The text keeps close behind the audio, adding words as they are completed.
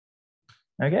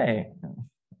Okay,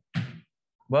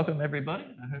 welcome everybody.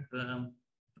 I hope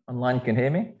online can hear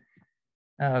me.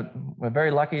 We're very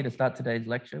lucky to start today's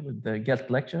lecture with the guest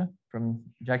lecture from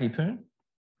Jackie Poon.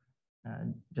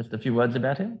 Just a few words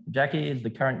about him. Jackie is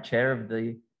the current chair of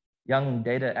the Young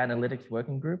Data Analytics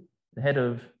Working Group, the head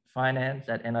of finance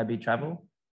at NIB Travel,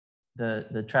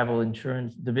 the travel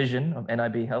insurance division of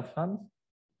NIB Health Funds.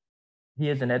 He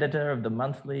is an editor of the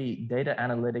monthly data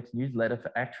analytics newsletter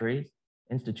for Actuaries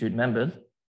Institute members.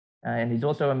 And he's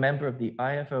also a member of the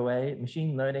IFOA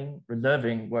Machine Learning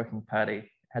Reserving Working Party,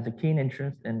 has a keen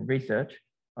interest in research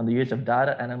on the use of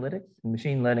data analytics and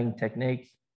machine learning techniques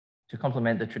to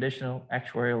complement the traditional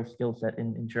actuarial skill set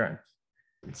in insurance.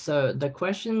 So the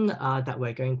question that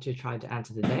we're going to try to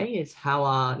answer today is how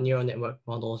are neural network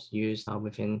models used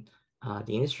within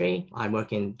the industry? I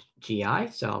work in GI,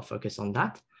 so I'll focus on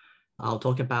that. I'll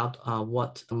talk about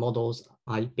what models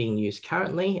are being used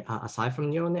currently aside from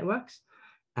neural networks,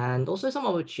 and also some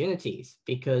opportunities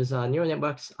because neural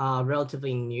networks are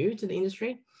relatively new to the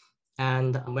industry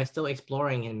and we're still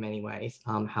exploring in many ways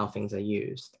how things are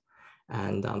used.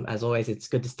 And as always, it's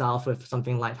good to start off with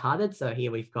something lighthearted. So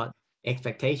here we've got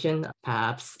expectation.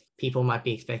 Perhaps people might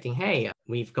be expecting, hey,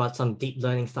 we've got some deep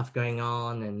learning stuff going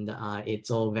on and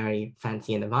it's all very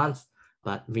fancy and advanced,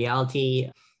 but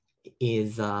reality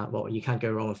is, well, you can't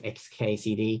go wrong with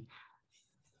XKCD.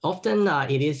 Often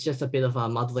it is just a bit of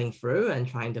muddling through and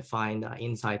trying to find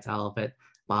insights out of it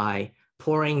by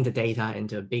pouring the data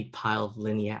into a big pile of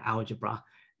linear algebra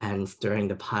and stirring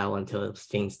the pile until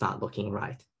things start looking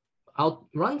right. I'll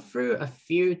run through a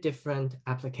few different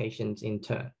applications in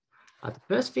turn. The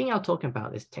first thing I'll talk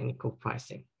about is technical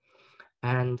pricing.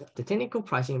 And the technical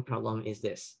pricing problem is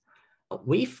this.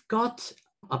 We've got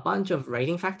a bunch of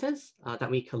rating factors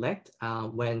that we collect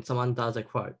when someone does a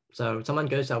quote. So someone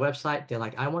goes to our website, they're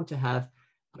like, I want to have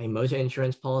a motor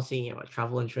insurance policy or a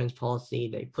travel insurance policy.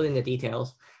 They put in the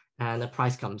details and the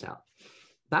price comes out.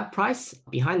 That price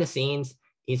behind the scenes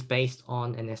is based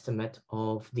on an estimate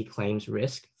of the claims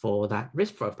risk for that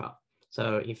risk profile.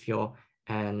 So if you're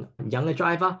a younger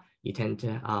driver, you tend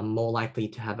to more likely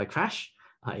to have a crash.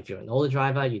 If you're an older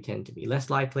driver, you tend to be less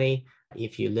likely.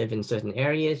 If you live in certain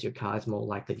areas, your car is more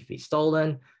likely to be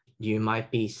stolen. You might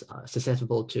be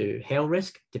susceptible to hail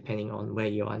risk, depending on where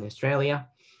you are in Australia.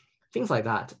 Things like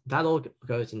that. That all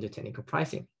goes into technical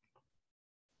pricing.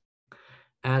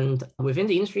 And within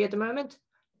the industry at the moment,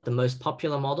 the most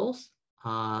popular models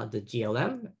are the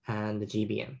GLM and the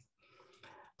GBM.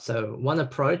 So one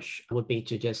approach would be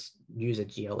to just use a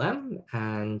GLM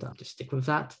and just stick with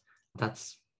that.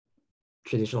 That's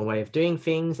traditional way of doing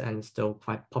things and still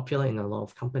quite popular in a lot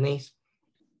of companies.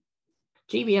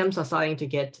 GBMs are starting to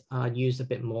get used a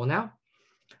bit more now.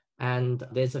 And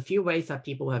there's a few ways that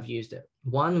people have used it.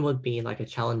 One would be like a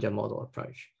challenger model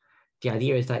approach. The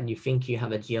idea is that you think you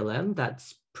have a GLM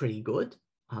that's pretty good,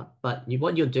 but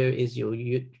what you'll do is you'll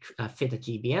fit a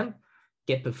GBM,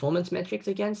 get performance metrics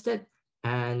against it,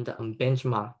 and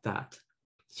benchmark that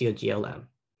to your GLM.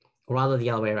 Or rather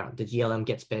the other way around, the GLM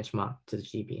gets benchmarked to the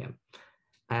GBM.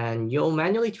 And you'll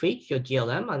manually tweak your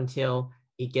GLM until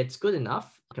it gets good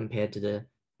enough compared to the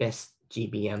best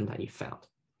GBM that you found.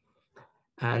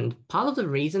 And part of the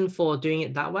reason for doing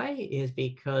it that way is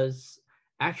because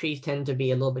actuaries tend to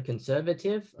be a little bit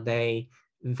conservative. They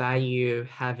value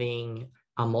having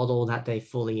a model that they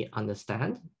fully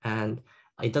understand, and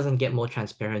it doesn't get more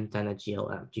transparent than a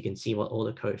GLM. You can see what all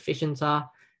the coefficients are,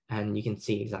 and you can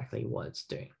see exactly what it's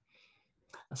doing.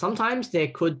 Sometimes there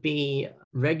could be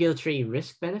regulatory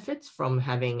risk benefits from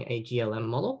having a GLM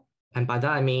model. And by that,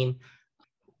 I mean,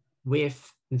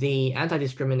 with the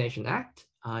Anti-Discrimination Act,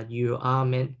 you are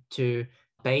meant to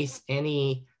base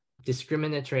any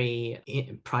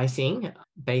discriminatory pricing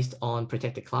based on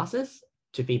protected classes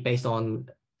to be based on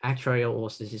actuarial or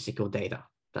statistical data.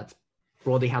 That's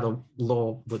broadly how the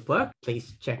law would work.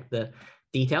 Please check the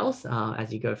details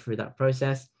as you go through that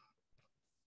process.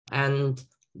 And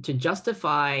to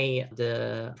justify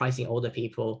the pricing older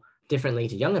people differently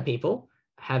to younger people,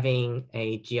 having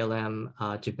a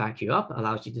GLM to back you up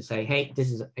allows you to say, hey,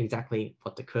 this is exactly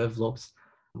what the curve looks.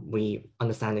 We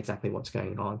understand exactly what's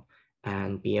going on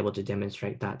and be able to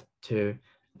demonstrate that to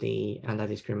the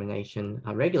anti-discrimination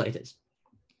regulators.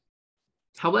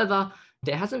 However,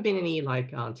 there hasn't been any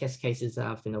test cases that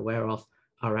I've been aware of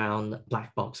around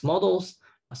black box models.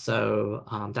 So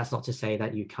that's not to say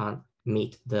that you can't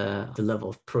meet the level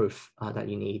of proof that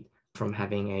you need from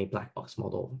having a black box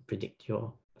model predict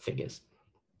your figures.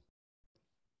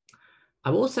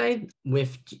 I will say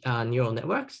with neural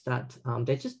networks that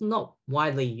they're just not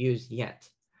widely used yet,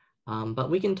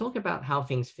 but we can talk about how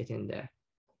things fit in there.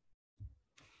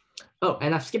 Oh,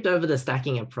 and I've skipped over the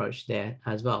stacking approach there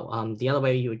as well. The other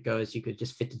way you would go is you could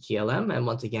just fit the GLM and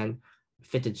once again,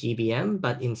 fit the GBM,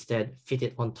 but instead fit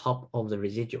it on top of the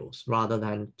residuals rather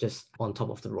than just on top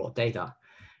of the raw data.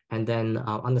 And then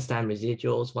understand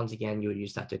residuals. Once again, you would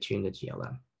use that to tune the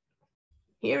GLM.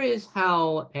 Here is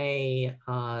how a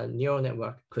neural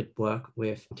network could work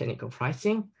with technical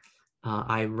pricing.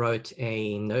 I wrote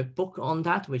a notebook on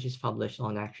that, which is published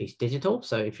on Actuaries Digital.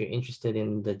 So if you're interested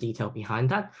in the detail behind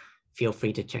that, feel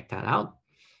free to check that out.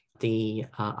 The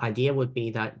idea would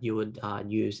be that you would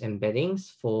use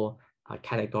embeddings for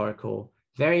categorical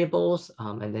variables,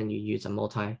 and then you use a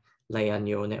multi-layer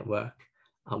neural network,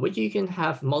 which you can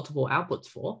have multiple outputs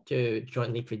for to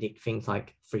jointly predict things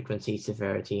like frequency,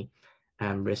 severity,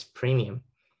 and risk premium.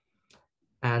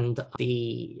 And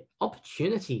the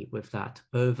opportunity with that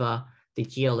over the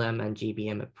GLM and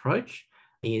GBM approach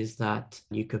is that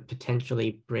you could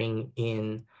potentially bring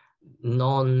in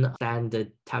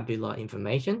non-standard tabular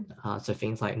information. So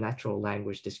things like natural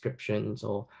language descriptions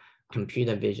or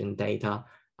computer vision data,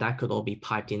 that could all be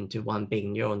piped into one big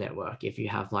neural network if you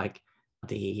have like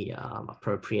the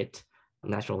appropriate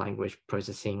natural language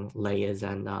processing layers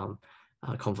and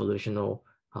convolutional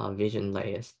vision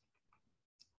layers.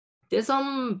 There's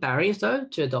some barriers though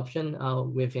to adoption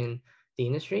within the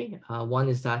industry. One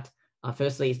is that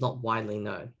firstly, it's not widely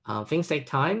known. Things take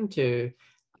time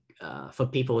for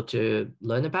people to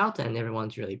learn about, and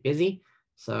everyone's really busy.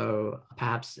 So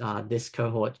perhaps this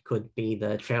cohort could be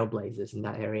the trailblazers in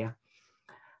that area.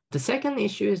 The second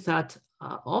issue is that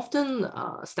often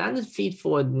standard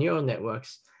feed-forward neural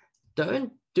networks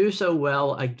don't do so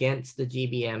well against the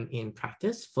GBM in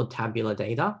practice for tabular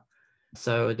data.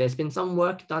 So there's been some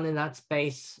work done in that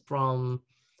space from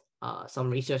some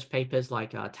research papers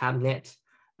like TabNet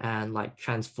and like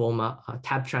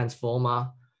Tab Transformer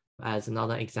as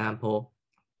another example,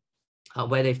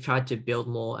 where they've tried to build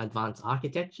more advanced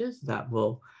architectures that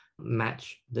will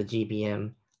match the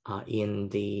GBM in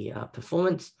the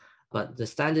performance, but the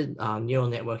standard neural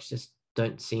networks just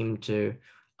don't seem to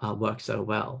work so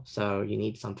well. So you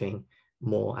need something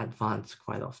more advanced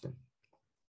quite often.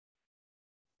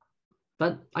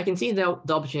 But I can see the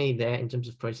opportunity there in terms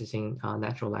of processing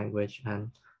natural language and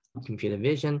computer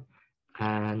vision.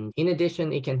 And in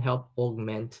addition, it can help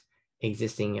augment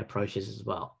existing approaches as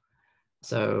well.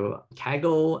 So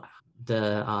Kaggle,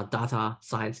 the data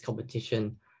science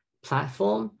competition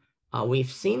platform,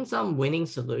 we've seen some winning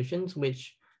solutions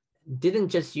which didn't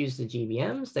just use the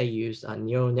GBMs, they use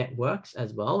neural networks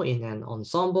as well in an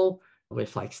ensemble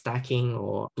with like stacking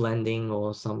or blending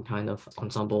or some kind of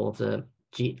ensemble of the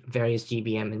various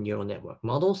GBM and neural network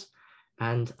models.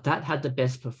 And that had the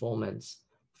best performance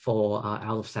for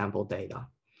out of sample data.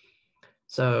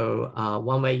 So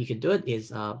one way you could do it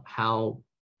is how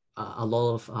a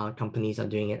lot of companies are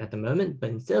doing it at the moment, but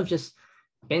instead of just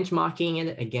benchmarking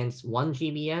it against one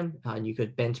GBM, you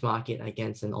could benchmark it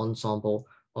against an ensemble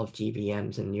of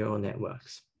GBMs and neural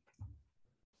networks.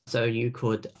 So you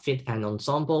could fit an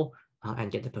ensemble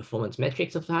and get the performance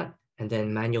metrics of that, and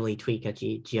then manually tweak a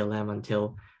GLM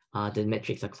until the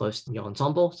metrics are close to your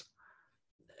ensembles.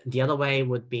 The other way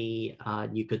would be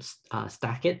you could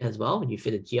stack it as well. You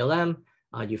fit a GLM,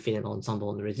 you fit an ensemble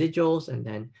on the residuals, and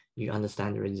then you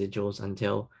understand the residuals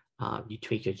until you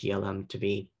tweak your GLM to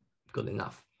be good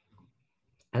enough.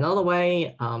 Another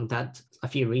way that a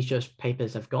few research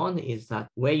papers have gone is that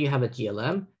where you have a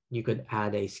GLM, you could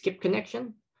add a skip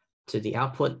connection to the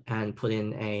output and put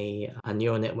in a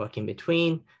neural network in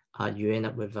between. You end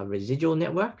up with a residual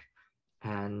network,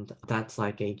 and that's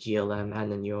like a GLM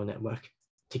and a neural network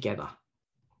together.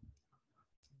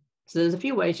 So there's a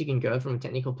few ways you can go from a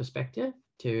technical perspective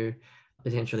to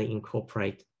potentially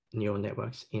incorporate neural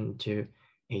networks into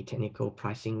a technical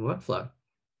pricing workflow.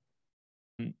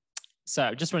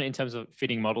 So just in terms of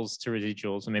fitting models to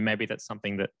residuals, I mean, maybe that's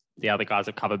something that the other guys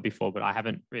have covered before, but I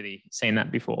haven't really seen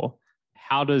that before.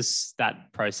 How does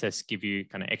that process give you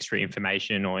kind of extra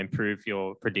information or improve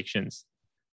your predictions?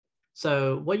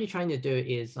 So what you're trying to do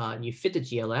is you fit the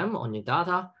GLM on your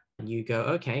data, and you go,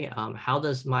 okay, how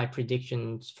does my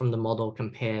predictions from the model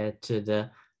compare to the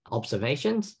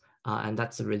observations? And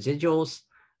that's the residuals.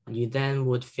 You then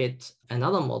would fit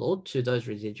another model to those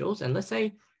residuals. And let's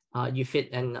say you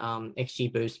fit an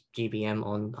XGBoost GBM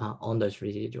on those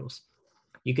residuals.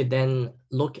 You could then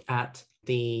look at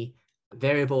the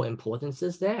variable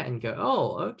importances there and go,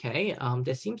 oh, okay,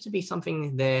 there seems to be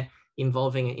something there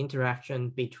involving an interaction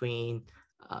between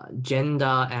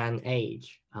gender and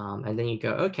age. And then you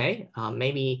go, okay,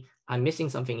 maybe I'm missing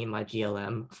something in my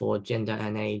GLM for gender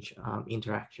and age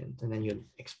interactions. And then you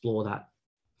explore that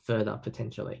further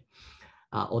potentially.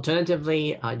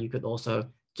 Alternatively, you could also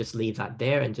just leave that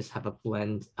there and just have a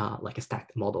blend, like a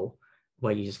stacked model,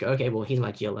 where you just go, okay, well, here's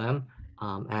my GLM,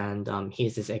 and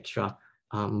here's this extra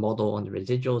model on the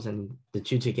residuals, and the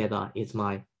two together is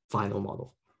my final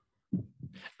model.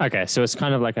 Okay, so it's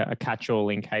kind of like a catch-all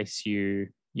in case you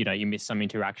miss some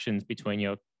interactions between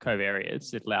your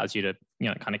covariates. It allows you to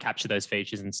kind of capture those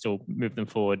features and still move them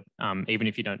forward, even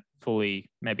if you don't fully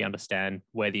maybe understand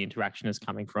where the interaction is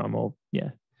coming from. Or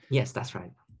Yes, that's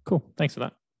right. Cool. Thanks for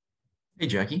that. Hey,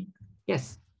 Jackie.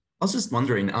 Yes. I was just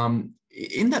wondering,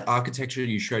 in that architecture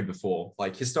you showed before,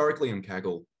 like historically in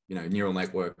Kaggle, neural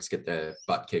networks get their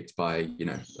butt kicked by,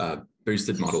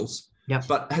 boosted models. Yeah.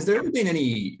 But has there ever been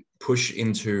any push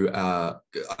into, I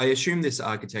assume this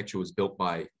architecture was built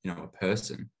by, a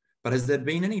person, but has there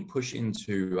been any push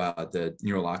into the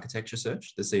neural architecture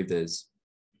search to see if there's,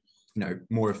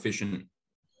 more efficient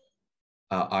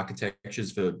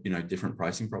architectures for, different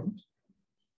pricing problems?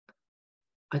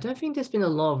 I don't think there's been a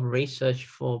lot of research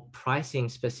for pricing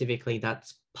specifically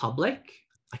that's public.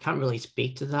 I can't really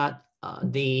speak to that.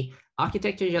 The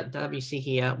architecture that we see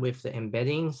here with the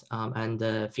embeddings and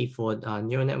the feed-forward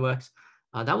neural networks,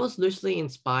 that was loosely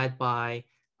inspired by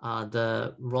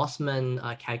the Rossmann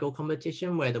Kaggle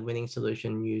competition, where the winning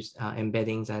solution used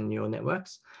embeddings and neural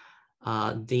networks.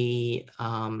 The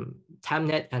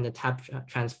TabNet and the tab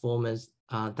transformers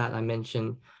that I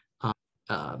mentioned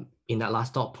in that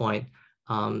last dot point,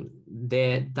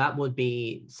 that would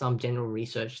be some general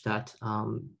research that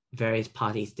various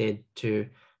parties did to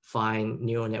find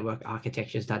neural network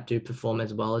architectures that do perform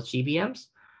as well as GBMs.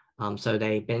 So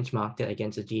they benchmarked it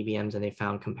against the GBMs and they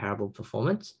found comparable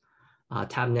performance.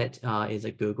 TabNet is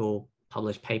a Google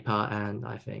published paper, and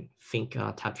I think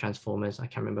tab transformers, I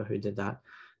can't remember who did that,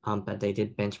 but they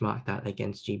did benchmark that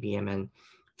against GBM and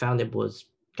found it was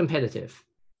competitive.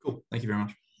 Cool, thank you very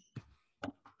much.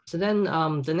 So then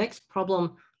the next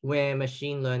problem where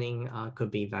machine learning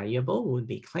could be valuable would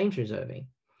be claims reserving.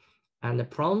 And the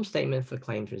problem statement for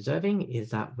claims reserving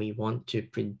is that we want to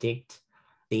predict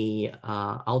the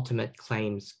ultimate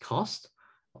claims cost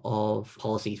of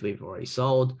policies we've already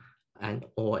sold and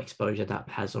or exposure that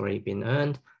has already been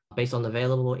earned based on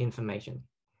available information.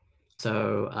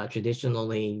 So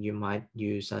traditionally, you might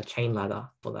use a chain ladder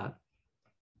for that.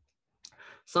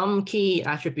 Some key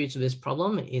attributes of this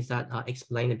problem is that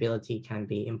explainability can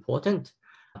be important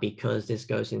because this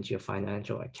goes into your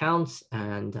financial accounts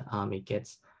and it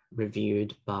gets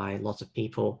reviewed by lots of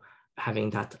people.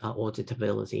 Having that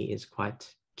auditability is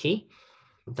quite key.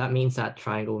 That means that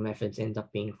triangle methods end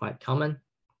up being quite common.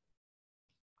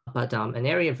 But an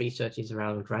area of research is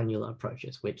around granular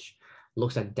approaches, which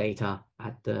looks at data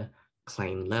at the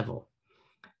claim level.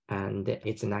 And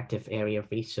it's an active area of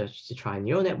research to try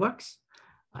neural networks.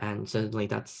 And certainly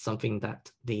that's something that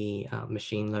the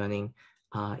machine learning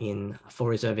for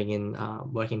reserving in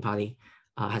Working Party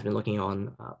has been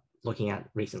looking at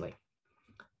recently.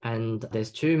 And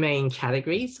there's two main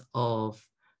categories of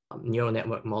neural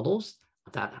network models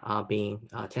that are being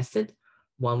tested.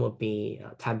 One would be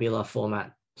tabular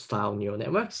format style neural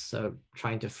networks. So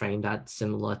trying to frame that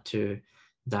similar to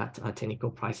that technical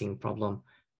pricing problem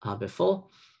before,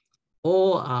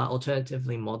 or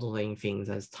alternatively modeling things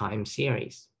as time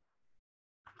series.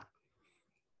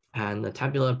 And the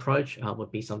tabular approach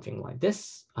would be something like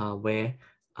this, where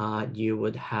you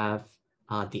would have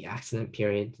the accident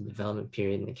period, the development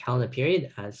period, and the calendar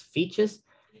period as features,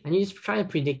 and you just try to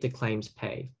predict the claims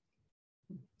paid.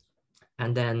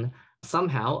 And then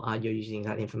somehow you're using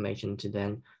that information to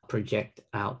then project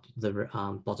out the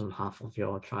bottom half of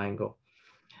your triangle.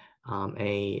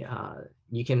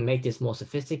 You can make this more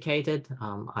sophisticated.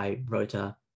 I wrote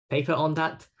a paper on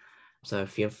that, so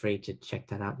feel free to check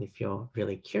that out if you're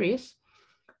really curious.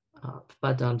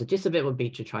 But the gist of it would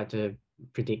be to try to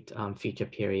predict future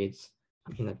periods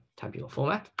in a tabular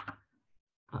format.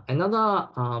 Another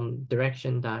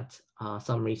direction that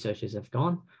some researchers have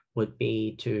gone would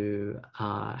be to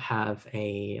have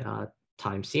a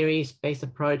time series based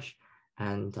approach,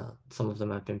 and some of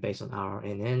them have been based on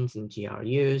RNNs and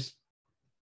GRUs.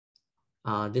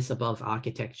 This above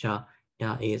architecture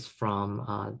is from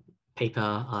a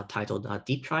paper titled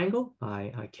Deep Triangle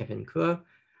by Kevin Kuo.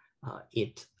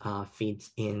 It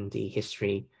feeds in the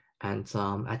history and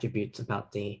some attributes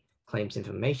about the claims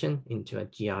information into a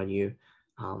GRU,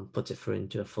 puts it through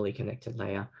into a fully connected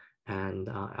layer, and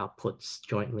outputs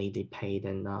jointly the paid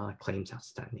and claims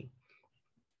outstanding.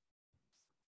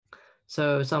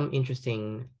 So some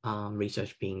interesting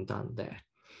research being done there.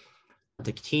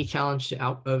 The key challenge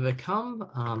to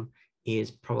overcome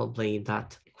is probably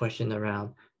that question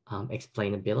around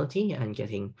explainability and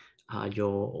getting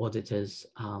your auditors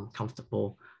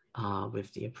comfortable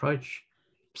with the approach.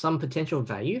 some potential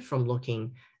value from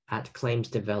looking at claims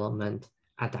development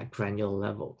at that granular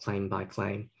level, claim by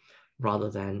claim, rather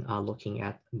than looking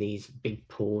at these big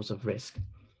pools of risk.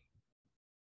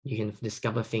 You can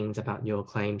discover things about your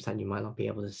claims that you might not be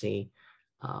able to see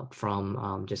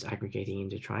from just aggregating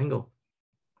into Triangle.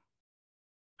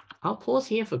 I'll pause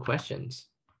here for questions.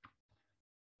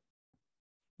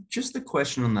 Just a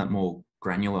question on that more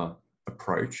granular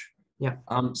approach. Yeah.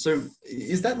 So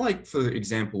is that like, for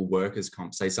example, workers'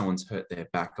 comp, say someone's hurt their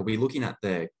back, are we looking at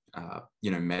their,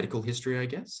 medical history, I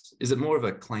guess? Is it more of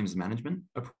a claims management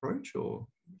approach, or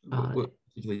what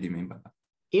particularly do you mean by that?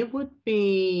 It would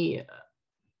be,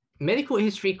 medical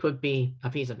history could be a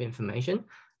piece of information,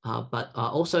 but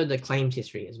also the claims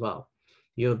history as well.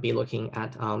 You'll be looking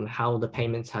at how the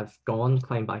payments have gone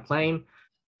claim by claim,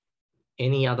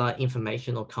 any other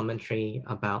information or commentary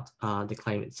about the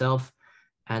claim itself,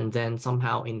 and then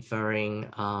somehow inferring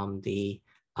the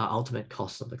ultimate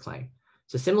cost of the claim.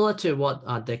 So similar to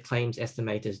what the claims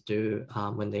estimators do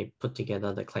when they put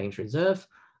together the claims reserve,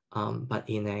 but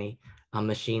in a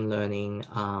machine learning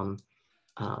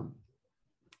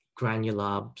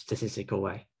granular statistical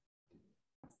way.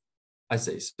 I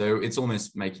see. So it's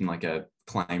almost making like a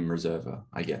claim reserver,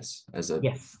 I guess, as a...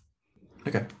 Yes.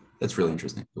 Okay, that's really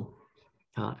interesting. Cool.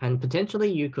 And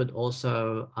potentially you could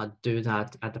also do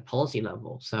that at the policy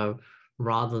level. So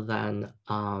rather than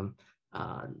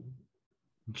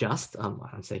just,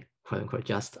 I'd say quote unquote,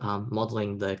 just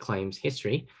modeling the claims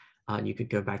history, you could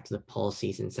go back to the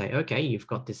policies and say, okay, you've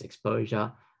got this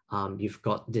exposure, you've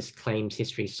got this claims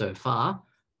history so far.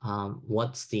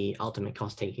 What's the ultimate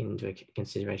cost taken into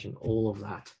consideration? All of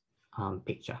that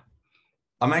picture.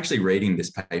 I'm actually reading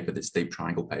this paper, this deep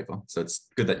triangle paper, so it's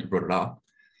good that you brought it up.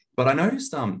 But I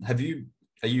noticed, have you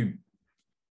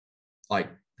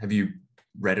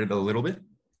read it a little bit?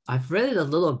 I've read it a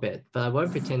little bit, but I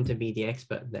won't pretend to be the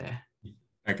expert there.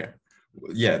 Okay,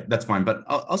 yeah, that's fine. But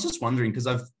I was just wondering, because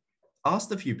I've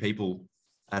asked a few people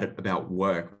at it about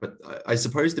work, but I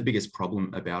suppose the biggest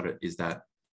problem about it is that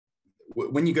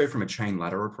when you go from a chain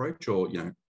ladder approach, or,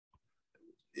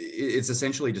 it's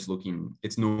essentially just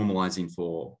it's normalizing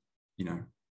for,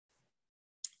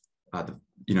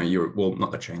 well,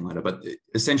 not the chain ladder, but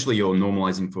essentially you're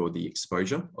normalizing for the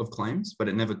exposure of claims, but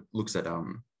it never looks at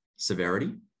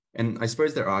severity. And I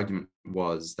suppose their argument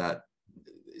was that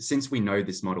since we know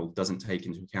this model doesn't take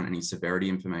into account any severity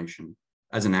information,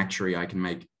 as an actuary, I can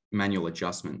make manual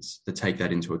adjustments to take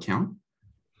that into account.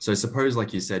 So suppose,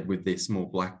 like you said, with this more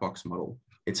black box model,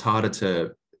 it's harder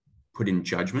to put in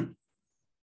judgment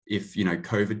if,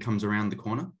 COVID comes around the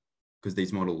corner, because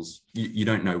these models, you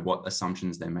don't know what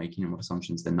assumptions they're making and what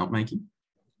assumptions they're not making.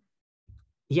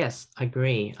 Yes, I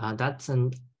agree. That's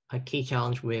a key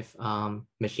challenge with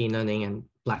machine learning and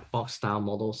black box style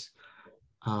models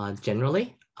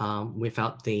generally.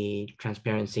 Without the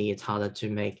transparency, it's harder to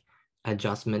make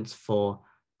adjustments for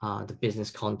the business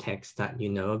context that you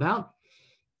know about.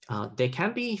 There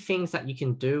can be things that you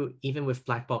can do even with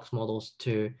black box models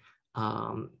to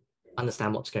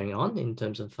understand what's going on in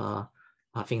terms of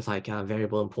things like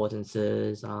variable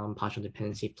importances, partial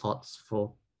dependency plots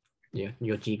for your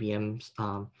GBMs.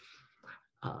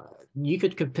 You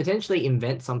could potentially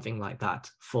invent something like that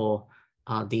for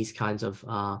these kinds of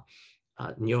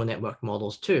neural network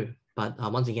models too. But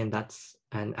once again, that's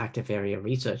an active area of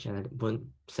research, and I wouldn't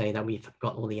say that we've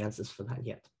got all the answers for that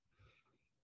yet.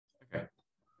 Okay,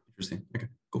 interesting. Okay,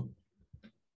 cool.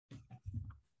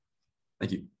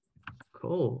 Thank you.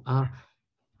 Cool.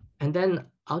 And then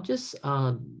I'll just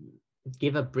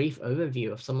give a brief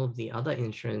overview of some of the other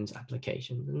insurance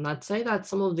applications. And I'd say that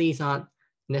some of these aren't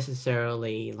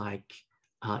necessarily like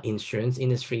insurance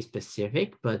industry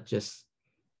specific, but just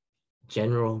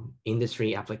general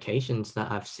industry applications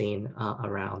that I've seen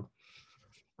around.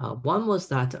 One was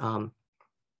that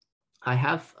I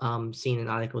have seen an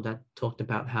article that talked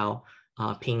about how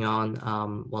Ping An,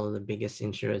 one of the biggest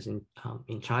insurers in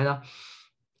China,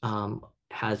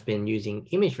 has been using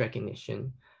image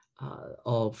recognition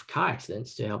of car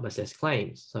accidents to help assess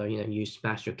claims. So, you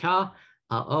smash your car,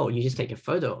 you just take a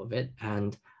photo of it,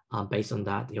 and based on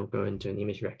that, it'll go into an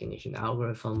image recognition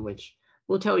algorithm, which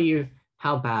will tell you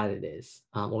how bad it is,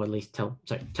 or at least tell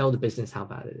the business how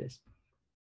bad it is.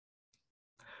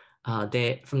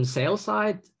 From the sales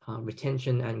side,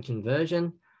 retention and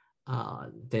conversion,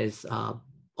 there's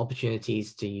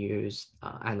opportunities to use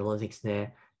analytics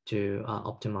there to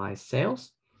optimize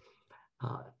sales.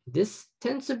 This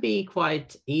tends to be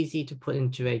quite easy to put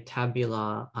into a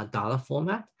tabular data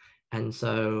format. And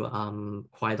so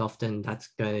quite often that's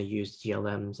going to use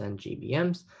GLMs and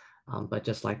GBMs. But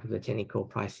just like the technical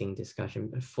pricing discussion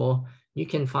before, you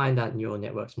can find that neural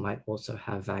networks might also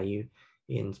have value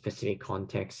in specific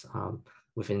contexts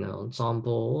within an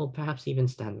ensemble, or perhaps even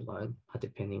standalone,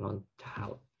 depending on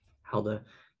how the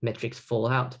metrics fall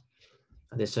out.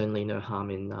 There's certainly no harm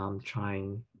in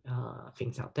trying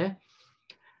things out there.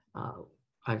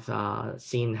 I've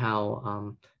seen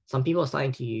how some people are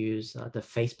starting to use the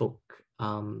Facebook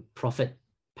profit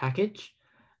package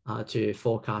to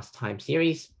forecast time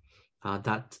series.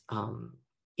 That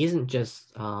isn't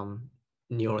just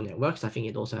neural networks. I think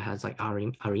it also has like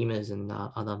ARIMAs and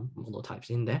other model types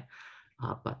in there.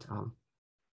 But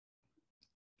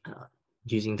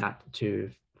using that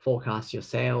to forecast your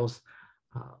sales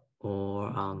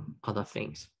or other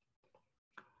things.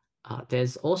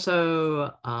 There's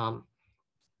also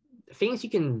things you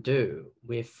can do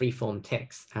with free-form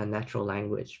text and natural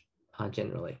language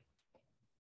generally.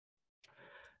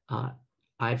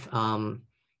 I've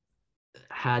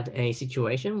had a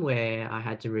situation where I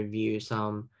had to review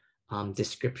some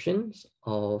descriptions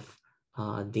of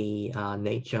the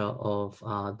nature of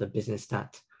the business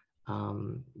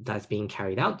that's being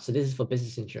carried out. So this is for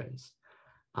business insurance.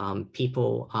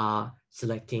 People are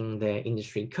selecting their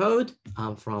industry code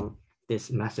from this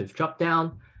massive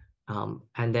dropdown.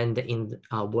 And then in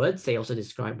words, they also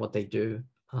describe what they do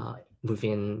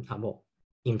within,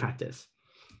 in practice.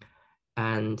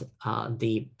 And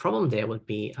the problem there would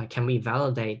be, can we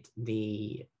validate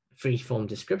the free-form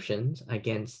descriptions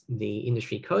against the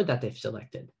industry code that they've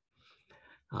selected?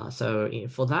 So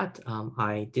for that,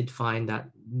 I did find that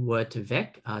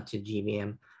word2vec to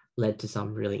GBM led to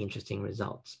some really interesting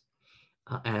results.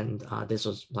 And this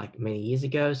was like many years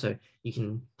ago, so you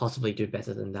can possibly do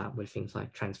better than that with things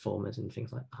like transformers and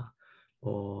things like that,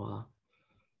 or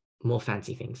more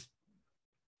fancy things.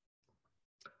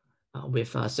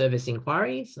 With service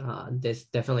inquiries, there's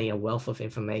definitely a wealth of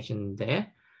information there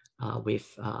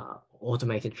with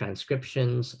automated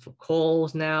transcriptions for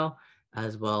calls now,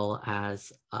 as well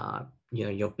as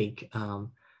your big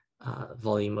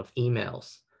volume of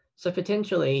emails. So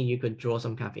potentially you could draw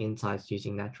some kind of insights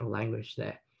using natural language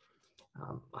there.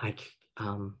 I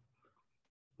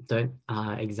don't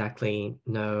exactly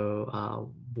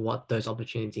know what those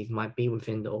opportunities might be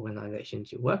within the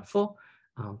organizations you work for,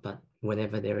 but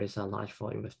whenever there is a large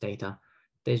volume of data,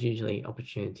 there's usually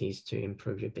opportunities to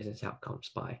improve your business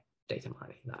outcomes by data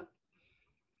mining that.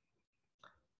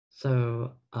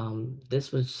 So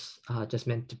this was just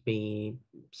meant to be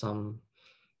some,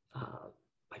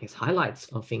 I guess, highlights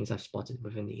of things I've spotted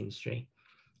within the industry.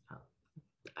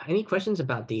 Any questions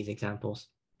about these examples?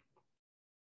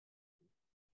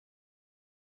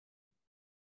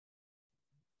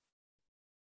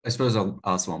 I suppose I'll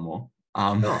ask one more.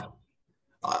 Sure.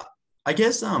 I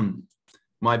guess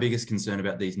my biggest concern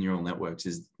about these neural networks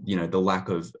is, the lack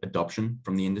of adoption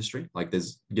from the industry. Like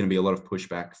there's going to be a lot of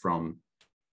pushback from,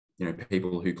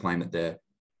 people who claim that they're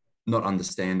not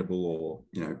understandable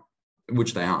or,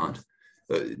 which they aren't.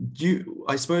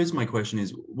 I suppose my question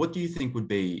is, what do you think would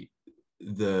be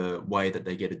the way that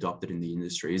they get adopted in the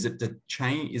industry? Is it to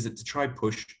change? Is it to try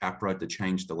push APRA to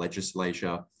change the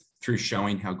legislature through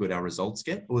showing how good our results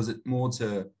get, or is it more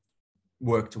to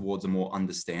work towards a more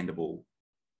understandable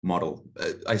model?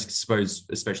 I suppose,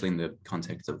 especially in the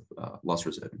context of loss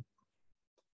reserving.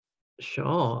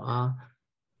 Sure.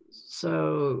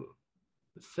 So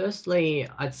firstly,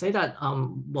 I'd say that,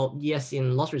 well, yes,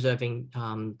 in loss reserving,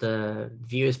 the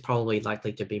view is probably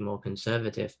likely to be more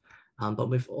conservative. But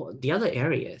with the other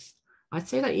areas, I'd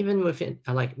say that even within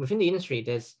the industry,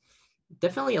 there's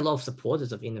definitely a lot of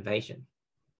supporters of innovation.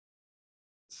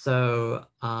 So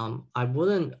I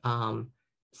wouldn't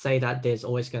say that there's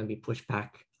always going to be pushback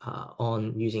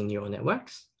on using neural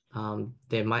networks.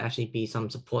 There might actually be some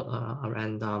support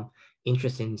around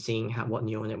interest in seeing what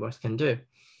neural networks can do.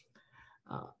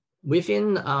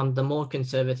 Within the more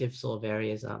conservative sort of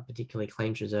areas, particularly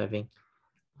claims reserving,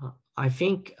 I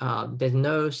think there's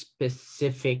no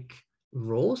specific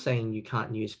rule saying you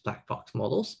can't use black box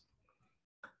models.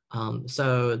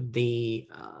 So the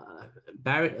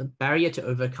barrier to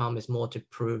overcome is more to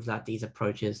prove that these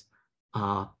approaches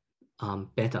are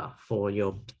better for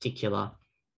your particular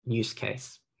use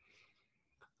case.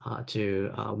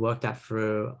 To work that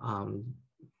through,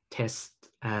 test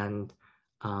and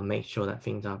make sure that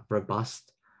things are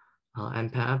robust,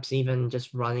 and perhaps even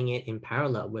just running it in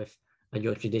parallel with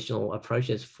your traditional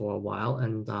approaches for a while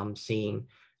and seeing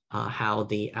how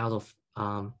the out of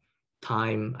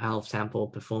sample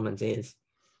performance is,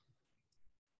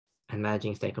 and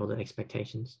managing stakeholder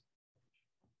expectations.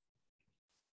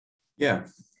 Yeah,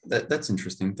 that's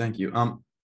interesting. Thank you.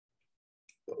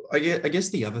 I guess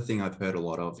the other thing I've heard a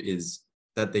lot of is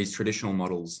that these traditional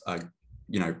models are,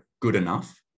 good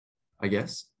enough, I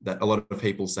guess, that a lot of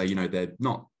people say, they're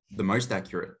not the most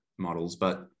accurate models,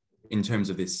 but in terms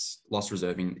of this loss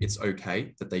reserving, it's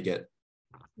okay that they get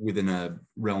within a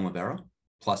realm of error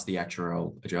plus the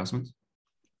actuarial adjustments.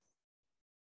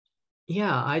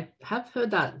 Yeah, I have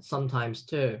heard that sometimes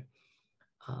too.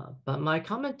 But my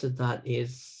comment to that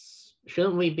is,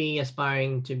 shouldn't we be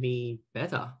aspiring to be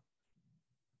better?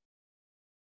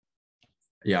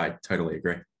 Yeah, I totally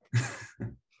agree.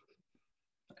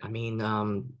 I mean,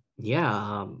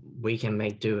 we can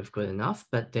make do with good enough,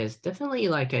 but there's definitely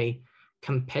like a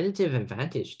competitive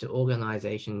advantage to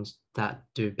organizations that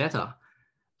do better.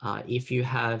 If you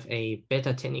have a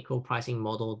better technical pricing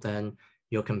model than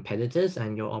your competitors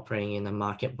and you're operating in a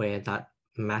market where that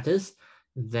matters,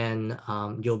 then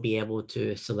you'll be able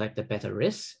to select a better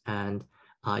risk, and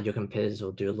your competitors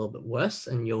will do a little bit worse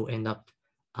and you'll end up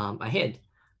ahead.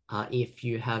 If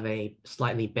you have a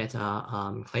slightly better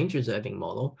claims reserving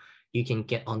model, you can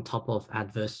get on top of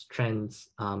adverse trends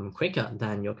quicker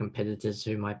than your competitors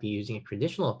who might be using a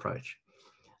traditional approach.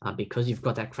 Because you've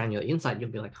got that granular insight, you'll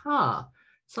be like,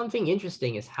 something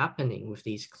interesting is happening with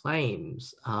these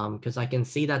claims, because I can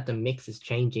see that the mix is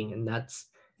changing and that's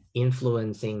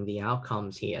influencing the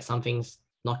outcomes here. Something's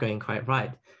not going quite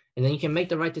right. And then you can make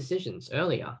the right decisions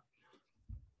earlier.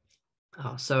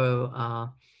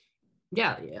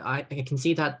 Yeah, I can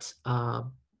see that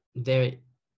there are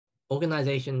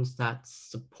organizations that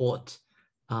support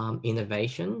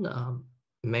innovation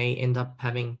may end up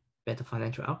having better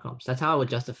financial outcomes. That's how I would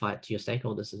justify it to your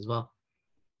stakeholders as well.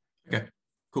 Okay,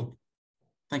 cool.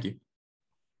 Thank you.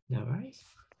 No worries.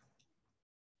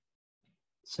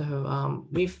 So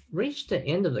we've reached the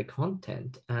end of the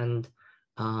content, and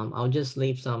I'll just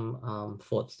leave some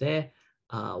thoughts there.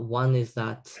 One is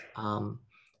that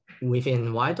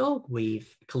within YDog,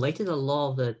 we've collated a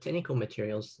lot of the technical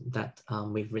materials that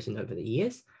we've written over the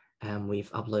years, and we've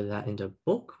uploaded that into a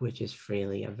book, which is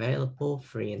freely available,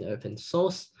 free and open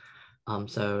source.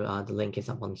 So the link is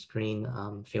up on screen.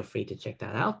 Feel free to check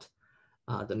that out.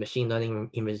 The Machine Learning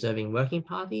in Reserving Working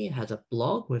Party has a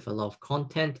blog with a lot of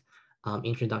content,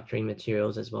 introductory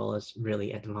materials, as well as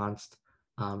really advanced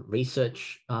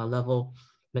research level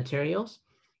materials.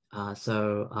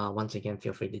 So once again,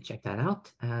 feel free to check that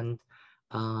out. And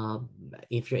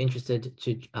if you're interested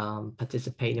to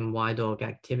participate in YDog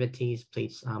activities,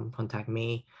 please contact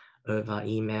me over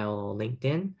email or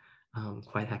LinkedIn. I'm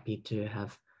quite happy to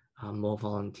have more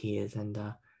volunteers and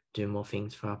do more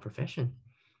things for our profession.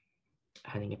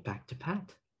 Handing it back to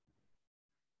Pat.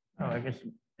 Oh, I guess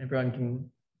everyone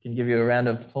can give you a round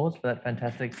of applause for that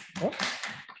fantastic talk.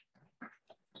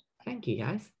 Thank you,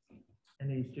 guys.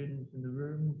 Any students in the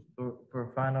room for a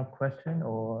final question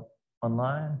or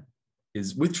online?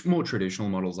 Is with more traditional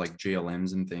models like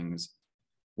GLMs and things,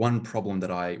 one problem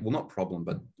that I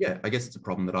guess it's a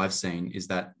problem that I've seen is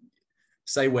that,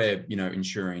 say we're,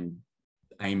 insuring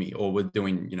Amy, or we're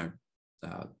doing,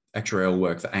 actuarial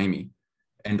work for Amy,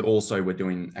 and also we're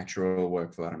doing actuarial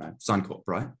work for, I don't know, Suncorp,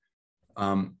 right?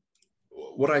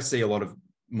 What I see a lot of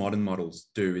modern models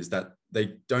do is that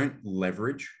they don't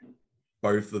leverage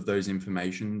both of those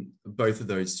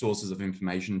sources of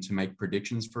information to make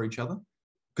predictions for each other.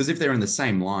 Because if they're in the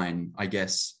same line, I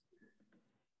guess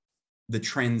the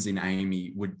trends in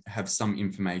Amy would have some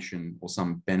information or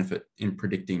some benefit in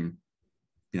predicting,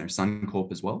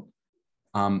 Suncorp as well.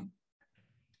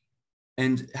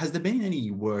 And has there been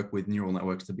any work with neural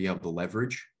networks to be able to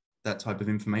leverage that type of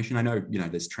information? I know,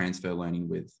 there's transfer learning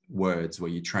with words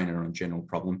where you train it on a general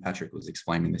problem. Patrick was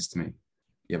explaining this to me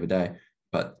the other day,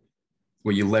 but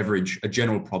where you leverage a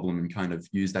general problem and kind of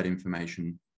use that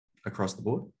information across the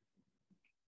board.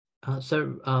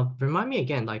 So remind me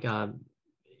again, like, are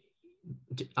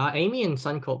Amy and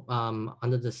Suncorp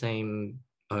under the same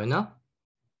owner?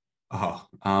 I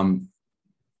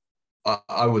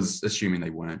was assuming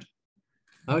they weren't.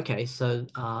 Okay, so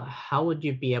how would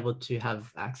you be able to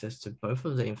have access to both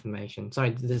of the information?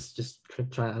 Sorry, this just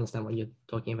trying to understand what you're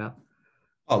talking about.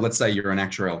 Oh, let's say you're an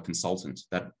actuarial consultant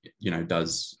that,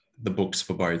 does the books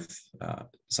for both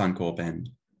Suncorp and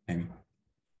Amy.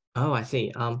 Oh, I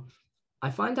see. I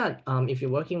find that if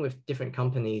you're working with different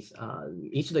companies,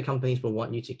 each of the companies will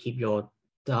want you to keep your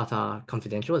data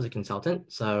confidential as a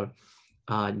consultant. So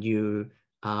you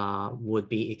would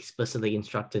be explicitly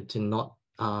instructed to not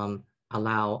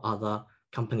allow other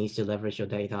companies to leverage your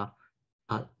data,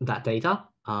 that data.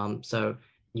 So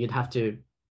you'd have to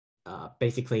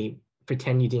basically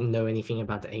pretend you didn't know anything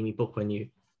about the Amy book when you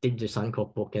did the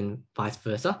Suncorp book, and vice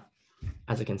versa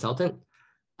as a consultant.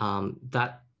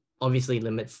 That obviously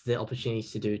limits the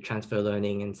opportunities to do transfer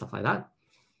learning and stuff like that.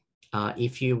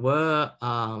 if you were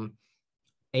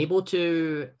able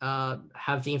to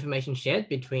have the information shared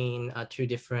between two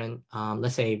different,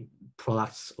 let's say,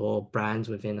 products or brands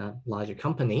within a larger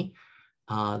company,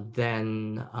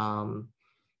 then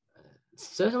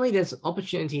certainly there's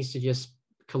opportunities to just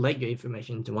collect your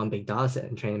information into one big data set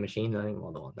and train a machine learning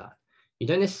model on that. You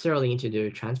don't necessarily need to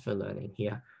do transfer learning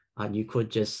here. You could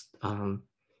just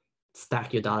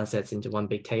stack your data sets into one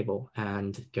big table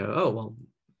and go, oh, well,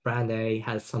 brand A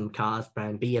has some cars,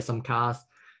 brand B has some cars.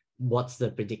 What's the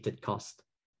predicted cost?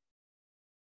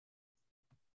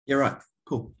 Yeah, right.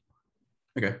 Cool.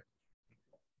 Okay.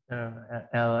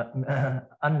 Our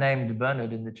unnamed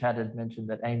Bernard in the chat has mentioned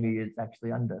that Amy is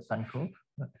actually under Suncorp.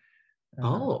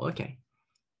 Oh, okay.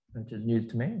 Which is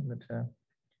news to me. But,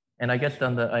 and I guess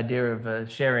on the idea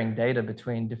of sharing data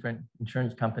between different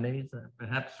insurance companies,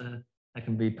 perhaps that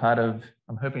can be part of,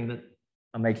 I'm hoping that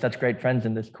I'll make such great friends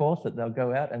in this course that they'll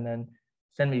go out and then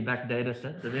send me back data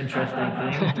sets of interesting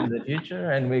things in the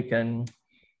future, and we can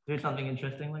do something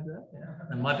interesting like that.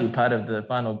 Yeah. It might be part of the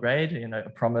final grade, you know, a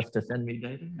promise to send me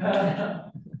data.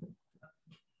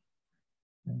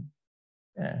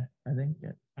 Yeah, I think,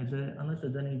 unless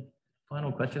there's any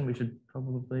final question, we should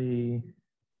probably,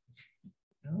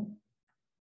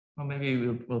 well, maybe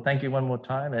we'll thank you one more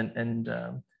time, and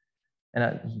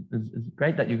it's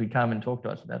great that you could come and talk to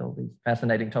us about all these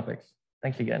fascinating topics.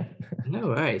 Thanks again. No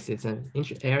worries. It's an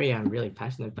area I'm really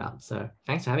passionate about. So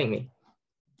thanks for having me.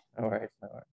 No worries. No worries.